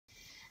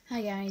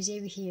Hi guys,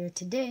 Avery here.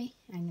 Today,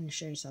 I'm going to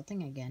show you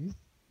something again.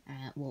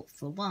 Well,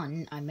 for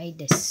one, I made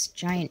this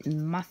giant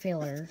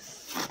muffler.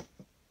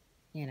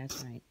 Yeah,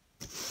 that's right.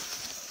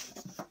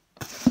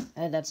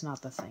 That's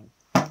not the thing.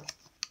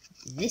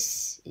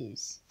 This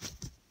is...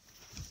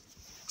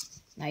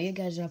 Now you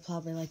guys are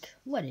probably like,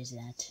 what is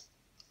that?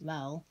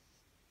 Well,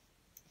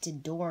 it's a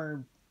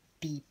door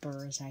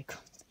beeper, as I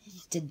call it.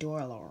 It's a door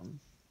alarm.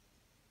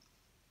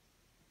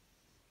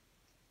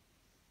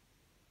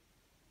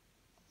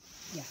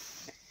 Yeah.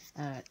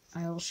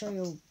 I will show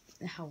you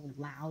how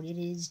loud it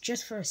is,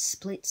 just for a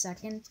split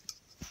second.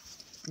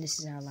 And this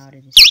is how loud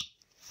it is.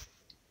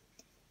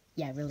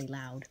 Yeah, really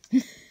loud.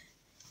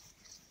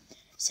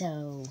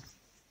 So,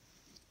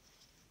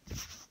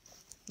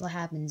 what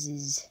happens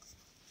is,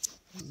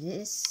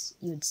 this,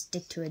 you'd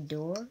stick to a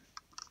door,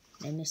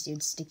 and this,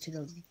 you'd stick to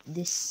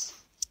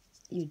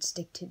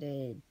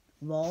the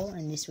wall,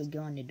 and this would go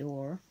on the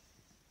door.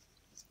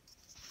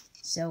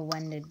 So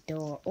when the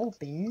door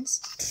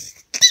opens,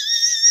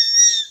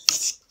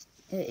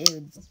 it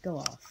would go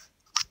off.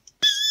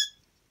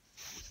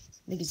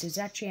 Because there's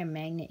actually a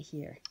magnet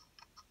here.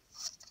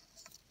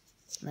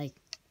 Like,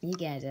 you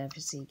guys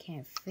obviously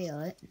can't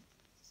feel it.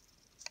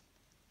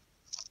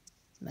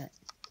 But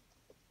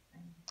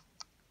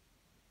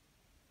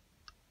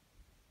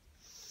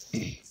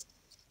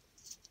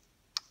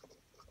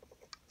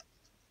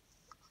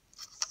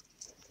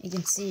you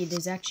can see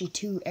there's actually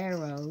two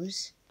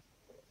arrows.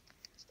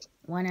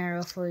 One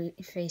arrow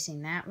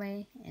facing that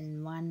way,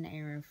 and one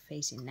arrow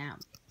facing that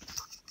way.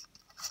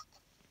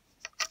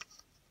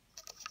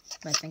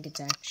 But I think it's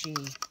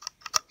actually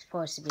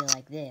supposed to be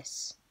like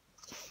this.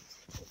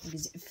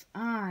 Because if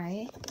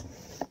I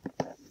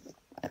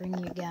bring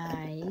you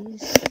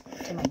guys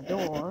to my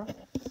door,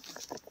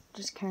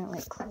 just kind of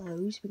like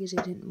close because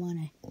I didn't want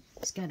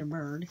to scatter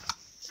bird.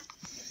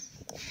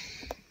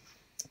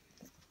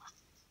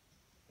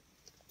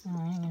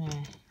 I'm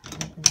gonna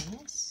open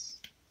this.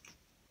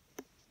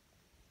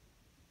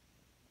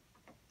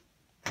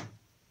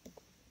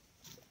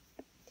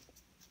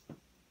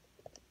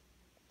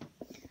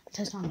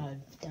 Test on the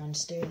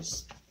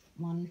downstairs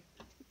one.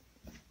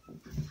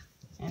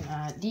 And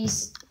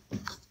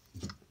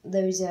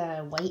those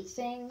white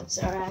things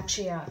are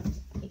actually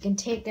you can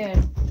take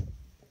the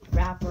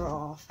wrapper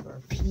off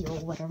or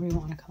peel, whatever you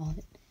want to call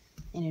it,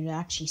 and it'll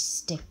actually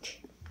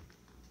stick.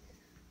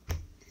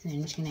 And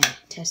I'm just gonna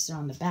test it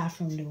on the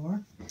bathroom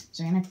door.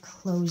 So I'm gonna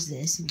close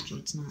this, make sure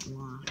it's not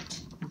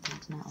locked. Okay,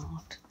 it's not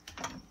locked.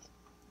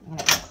 I'm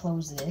gonna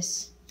close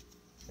this,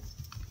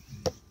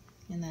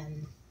 and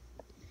then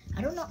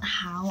I don't know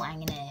how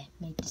I'm gonna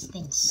make this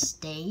thing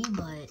stay,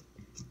 but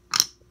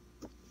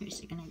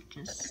first I'm gonna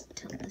just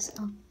tilt this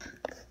up.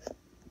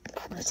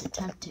 Let's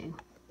attempt to.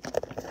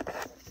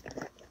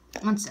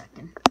 1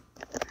 second.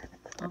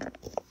 Oh,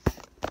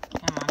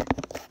 come on.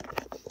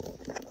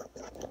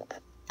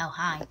 Oh,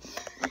 hi.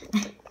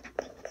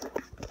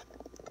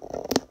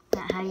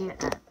 How you?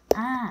 There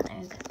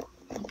we go.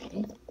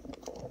 Okay.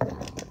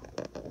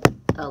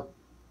 Oh,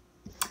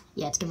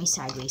 yeah, it's gonna be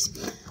sideways.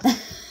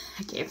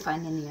 I can't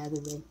find any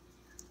other way.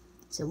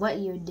 So what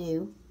you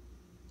do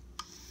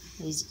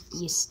is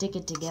you stick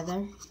it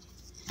together,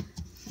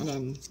 and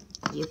then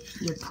you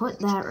put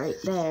that right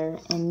there,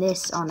 and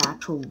this on the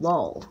actual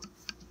wall,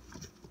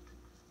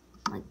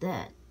 like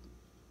that.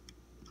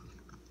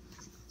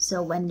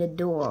 So when the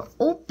door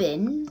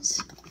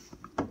opens,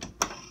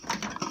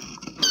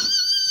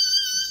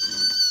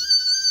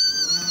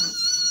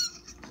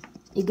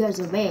 it goes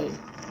away,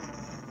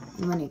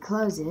 and when you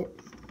close it,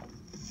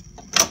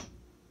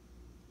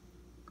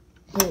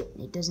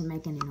 it doesn't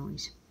make any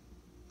noise.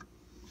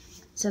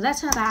 So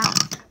that's how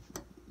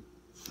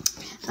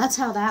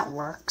that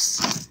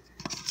works.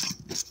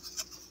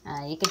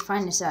 You can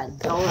find this at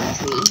Dollar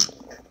Tree.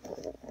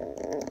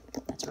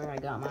 That's where I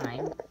got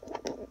mine.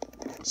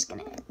 I'm just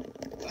gonna.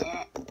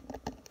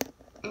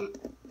 There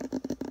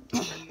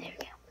we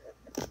go.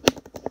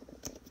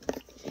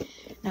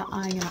 Now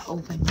I'm gonna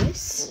open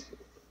this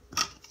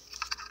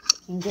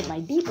and get my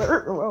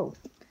beeper. Whoa,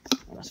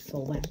 I must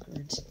fall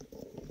backwards.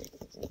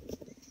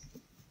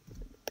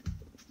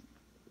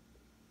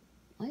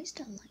 Why is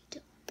the light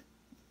on?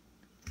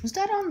 Was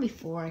that on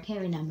before? I can't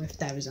remember if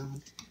that was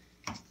on.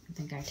 I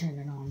think I turned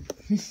it on.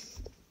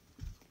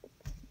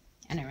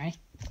 Anyway.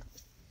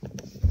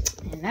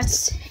 And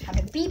that's how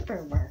the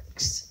beeper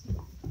works.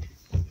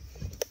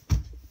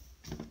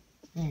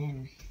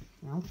 And,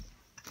 well,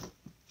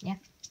 yeah.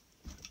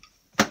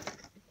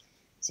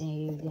 See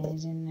you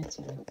guys in the next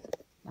video.